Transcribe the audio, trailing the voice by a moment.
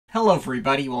Hello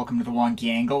everybody, welcome to the Wonky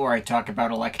Angle, where I talk about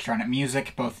electronic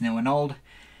music, both new and old.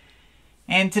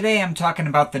 And today I'm talking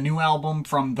about the new album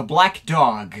from The Black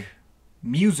Dog,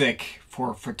 Music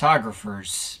for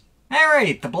Photographers.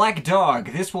 Alright, The Black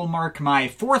Dog. This will mark my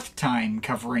fourth time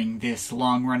covering this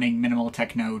long-running minimal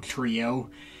techno trio.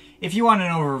 If you want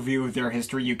an overview of their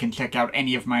history, you can check out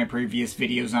any of my previous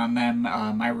videos on them.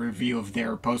 My review of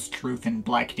their Post-Truth and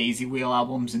Black Daisy Wheel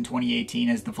albums in 2018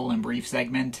 is the full and brief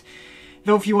segment.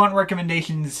 Though if you want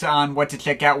recommendations on what to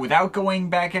check out without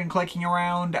going back and clicking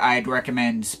around, I'd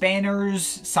recommend Spanners,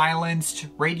 Silenced,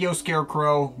 Radio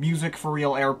Scarecrow, Music for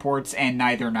Real Airports, and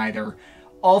Neither.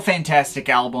 All fantastic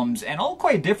albums, and all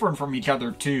quite different from each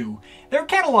other too. Their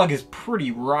catalog is pretty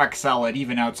rock solid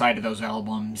even outside of those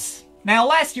albums. Now,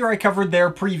 last year I covered their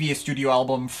previous studio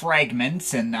album,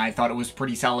 Fragments, and I thought it was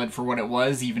pretty solid for what it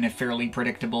was, even if fairly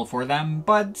predictable for them.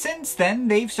 But since then,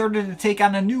 they've started to take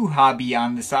on a new hobby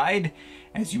on the side.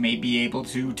 As you may be able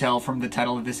to tell from the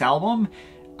title of this album,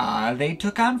 they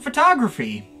took on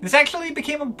photography. This actually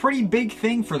became a pretty big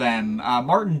thing for them.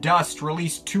 Martin Dust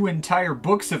released 2 entire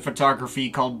books of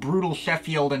photography called Brutal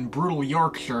Sheffield and Brutal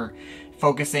Yorkshire,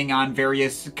 focusing on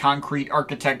various concrete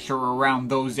architecture around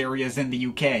those areas in the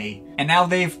UK. And now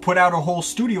they've put out a whole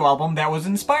studio album that was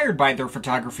inspired by their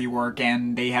photography work,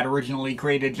 and they had originally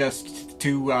created just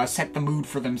to set the mood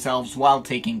for themselves while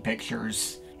taking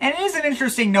pictures. And it is an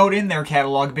interesting note in their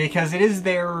catalog because it is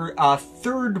their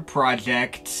third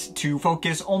project to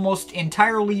focus almost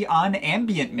entirely on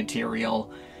ambient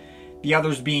material. The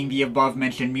others being the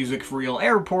above-mentioned Music for Real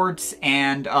Airports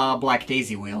and Black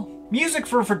Daisy Wheel. Music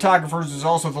for Photographers is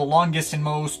also the longest and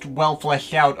most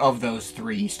well-fleshed out of those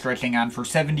 3, stretching on for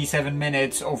 77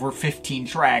 minutes over 15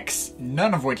 tracks,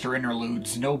 none of which are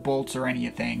interludes, no bolts or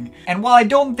anything. And while I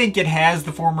don't think it has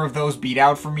the former of those beat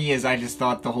out for me, as I just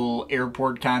thought the whole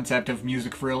airport concept of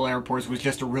Music for Real Airports was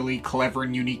just a really clever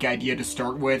and unique idea to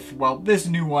start with, well, this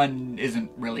new one isn't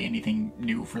really anything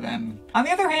new for them. On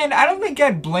the other hand, I don't think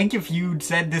I'd blink if you'd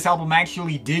said this album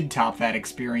actually did top that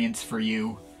experience for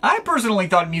you. I personally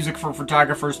thought Music for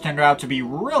Photographers turned out to be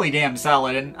really damn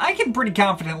solid, and I can pretty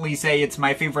confidently say it's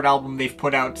my favorite album they've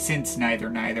put out since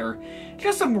Neither.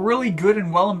 Just some really good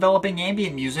and well-enveloping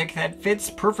ambient music that fits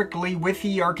perfectly with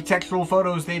the architectural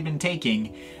photos they've been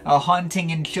taking. A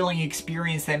haunting and chilling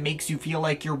experience that makes you feel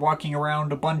like you're walking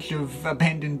around a bunch of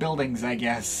abandoned buildings, I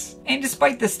guess. And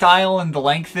despite the style and the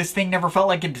length, this thing never felt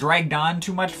like it dragged on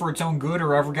too much for its own good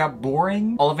or ever got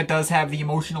boring. All of it does have the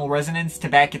emotional resonance to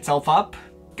back itself up.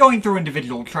 Going through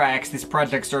individual tracks, this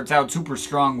project starts out super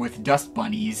strong with Dust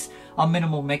Bunnies, a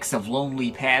minimal mix of lonely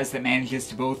paths that manages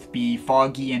to both be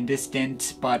foggy and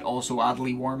distant, but also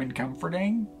oddly warm and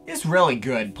comforting. It's really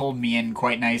good, pulled me in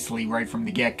quite nicely right from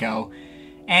the get-go.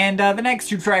 And the next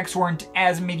 2 tracks weren't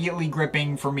as immediately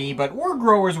gripping for me, but were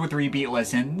growers with repeat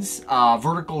listens.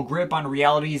 Vertical Grip on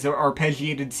Reality's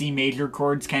arpeggiated C major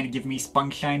chords kind of give me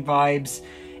Spunkshine vibes.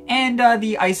 And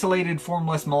the isolated,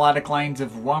 formless melodic lines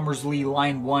of Womersley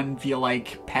Line 1 feel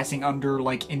like passing under,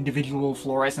 like, individual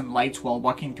fluorescent lights while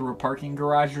walking through a parking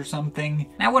garage or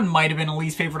something. That one might have been a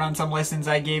least favorite on some listens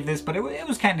I gave this, but it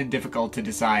was kind of difficult to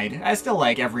decide. I still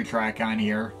like every track on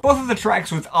here. Both of the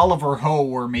tracks with Oliver Ho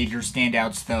were major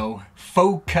standouts, though.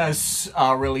 Re-Pho-kuss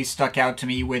really stuck out to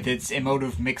me with its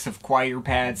emotive mix of choir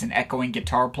pads and echoing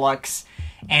guitar plucks.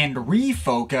 And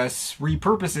Re-Pho-kuss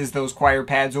repurposes those choir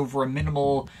pads over a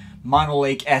minimal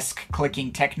Monolake-esque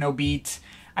clicking techno beat.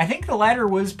 I think the latter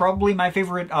was probably my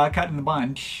favorite cut in the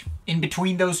bunch. In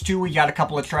between those 2, we got a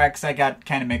couple of tracks I got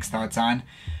kind of mixed thoughts on.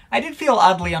 I did feel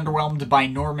oddly underwhelmed by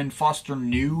Norman Foster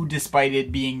New, despite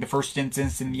it being the first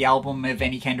instance in the album of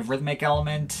any kind of rhythmic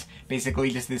element. Basically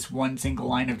just this one single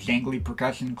line of jangly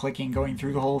percussion clicking going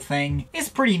through the whole thing. It's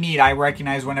pretty neat, I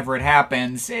recognize whenever it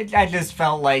happens. I just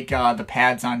felt like the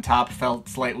pads on top felt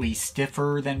slightly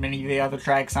stiffer than many of the other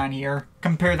tracks on here.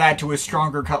 Compare that to a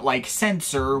stronger cut like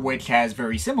Sensor, which has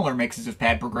very similar mixes of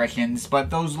pad progressions, but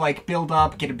those like build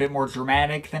up, get a bit more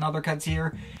dramatic than other cuts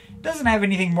here. Doesn't have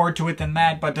anything more to it than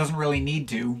that, but doesn't really need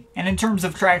to. And in terms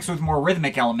of tracks with more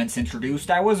rhythmic elements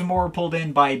introduced, I was more pulled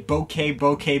in by Bokeh.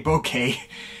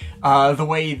 The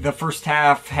way the first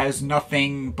half has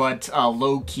nothing but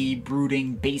low-key,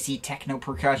 brooding, bassy techno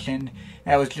percussion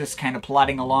that was just kind of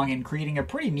plodding along and creating a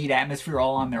pretty neat atmosphere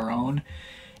all on their own.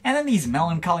 And then these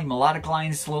melancholy melodic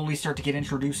lines slowly start to get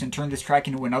introduced and turn this track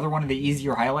into another one of the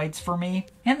easier highlights for me.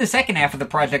 And the second half of the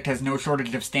project has no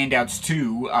shortage of standouts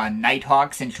too.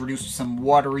 Nighthawks introduced some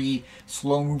watery,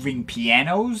 slow-moving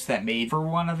pianos that made for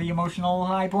one of the emotional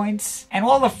high points. And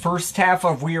while the first half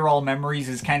of We Are All Memories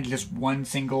is kind of just one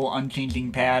single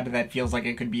unchanging pad that feels like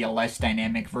it could be a less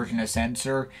dynamic version of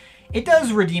Sensor, It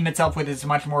does redeem itself with its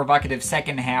much more evocative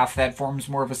second half that forms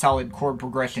more of a solid chord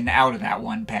progression out of that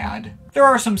one pad. There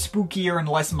are some spookier and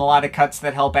less melodic cuts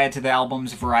that help add to the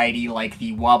album's variety, like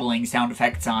the wobbling sound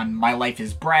effects on My Life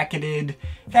is Bracketed.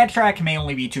 That track may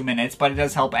only be 2 minutes, but it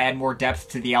does help add more depth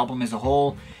to the album as a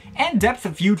whole. And Depth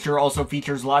of Future also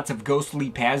features lots of ghostly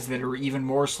pads that are even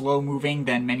more slow-moving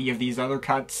than many of these other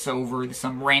cuts over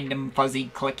some random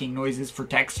fuzzy clicking noises for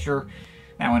texture.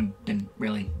 That one didn't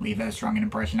really leave that strong an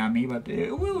impression on me, but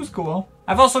it was cool.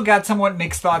 I've also got somewhat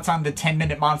mixed thoughts on the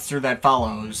 10-minute monster that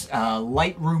follows,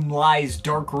 Lightroom Lies,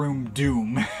 Darkroom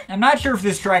Doom. I'm not sure if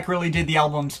this track really did the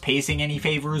album's pacing any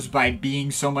favors by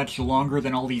being so much longer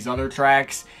than all these other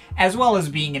tracks, as well as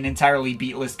being an entirely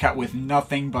beatless cut with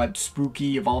nothing but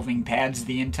spooky, evolving pads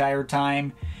the entire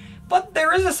time. But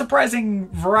there is a surprising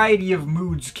variety of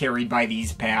moods carried by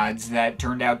these pads that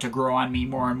turned out to grow on me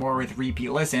more and more with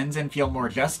repeat listens and feel more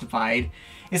justified.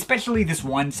 Especially this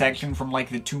one section from like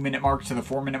the 2-minute mark to the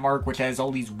 4-minute mark, which has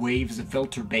all these waves of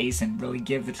filter bass and really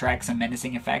give the tracks a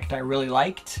menacing effect I really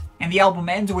liked. And the album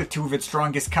ends with 2 of its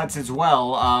strongest cuts as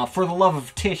well. For the Love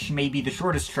of Tish may be the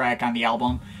shortest track on the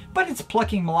album, but its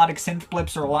plucking melodic synth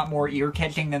blips are a lot more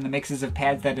ear-catching than the mixes of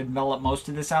pads that envelop most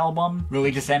of this album.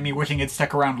 Really just had me wishing it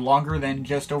stuck around longer than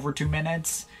just over 2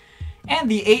 minutes.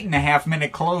 And the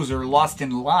 8.5-minute closer, Lost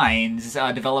in Lines,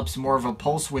 develops more of a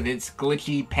pulse with its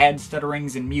glitchy pad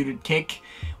stutterings and muted kick,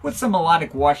 with some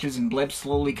melodic washes and blips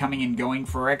slowly coming and going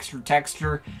for extra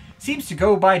texture. Seems to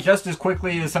go by just as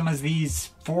quickly as some of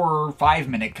these 4 or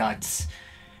 5-minute cuts.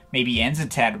 Maybe ends a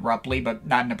tad abruptly, but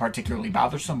not in a particularly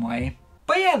bothersome way.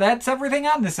 But yeah, that's everything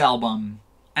on this album.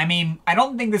 I mean, I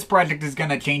don't think this project is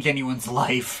gonna change anyone's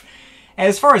life.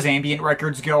 As far as ambient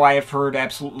records go, I have heard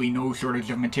absolutely no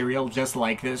shortage of material just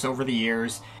like this over the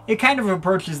years. It kind of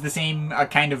approaches the same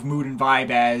kind of mood and vibe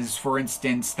as, for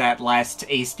instance, that last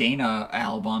Ace Dana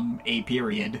album, A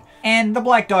Period. And the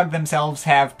Black Dog themselves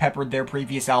have peppered their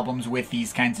previous albums with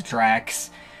these kinds of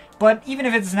tracks. But even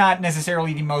if it's not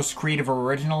necessarily the most creative or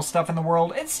original stuff in the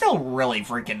world, it's still really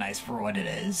freaking nice for what it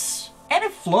is. And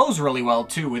it flows really well,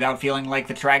 too, without feeling like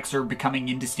the tracks are becoming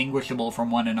indistinguishable from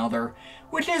one another,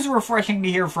 which is refreshing to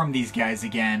hear from these guys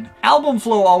again. Album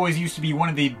flow always used to be one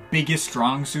of the biggest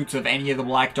strong suits of any of the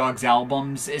Black Dog's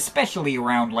albums, especially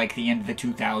around, like, the end of the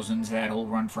 2000s, that'll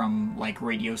run from, like,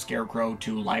 Radio Scarecrow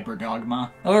to Liber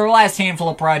Dogma. Their last handful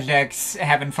of projects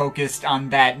haven't focused on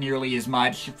that nearly as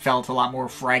much, felt a lot more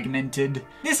fragmented.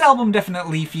 This album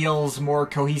definitely feels more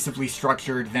cohesively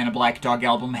structured than a Black Dog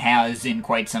album has in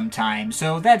quite some time,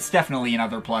 so that's definitely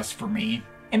another plus for me.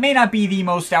 It may not be the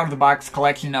most out-of-the-box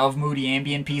collection of moody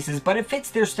ambient pieces, but it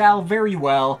fits their style very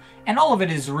well, and all of it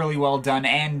is really well done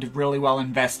and really well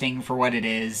investing for what it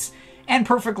is, and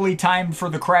perfectly timed for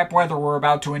the crap weather we're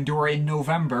about to endure in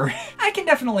November. I can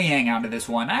definitely hang on to this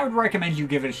one. I would recommend you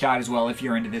give it a shot as well if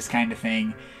you're into this kind of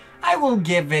thing. I will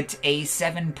give it a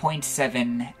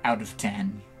 7.7 out of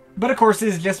 10. But of course,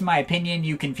 this is just my opinion.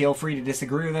 You can feel free to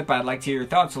disagree with it, but I'd like to hear your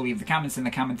thoughts, so leave the comments in the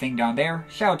comment thing down there.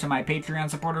 Shout out to my Patreon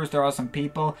supporters, they're awesome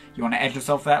people. You want to add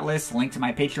yourself to that list, link to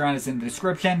my Patreon is in the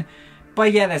description.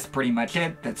 But yeah, that's pretty much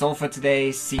it. That's all for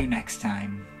today. See you next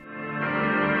time.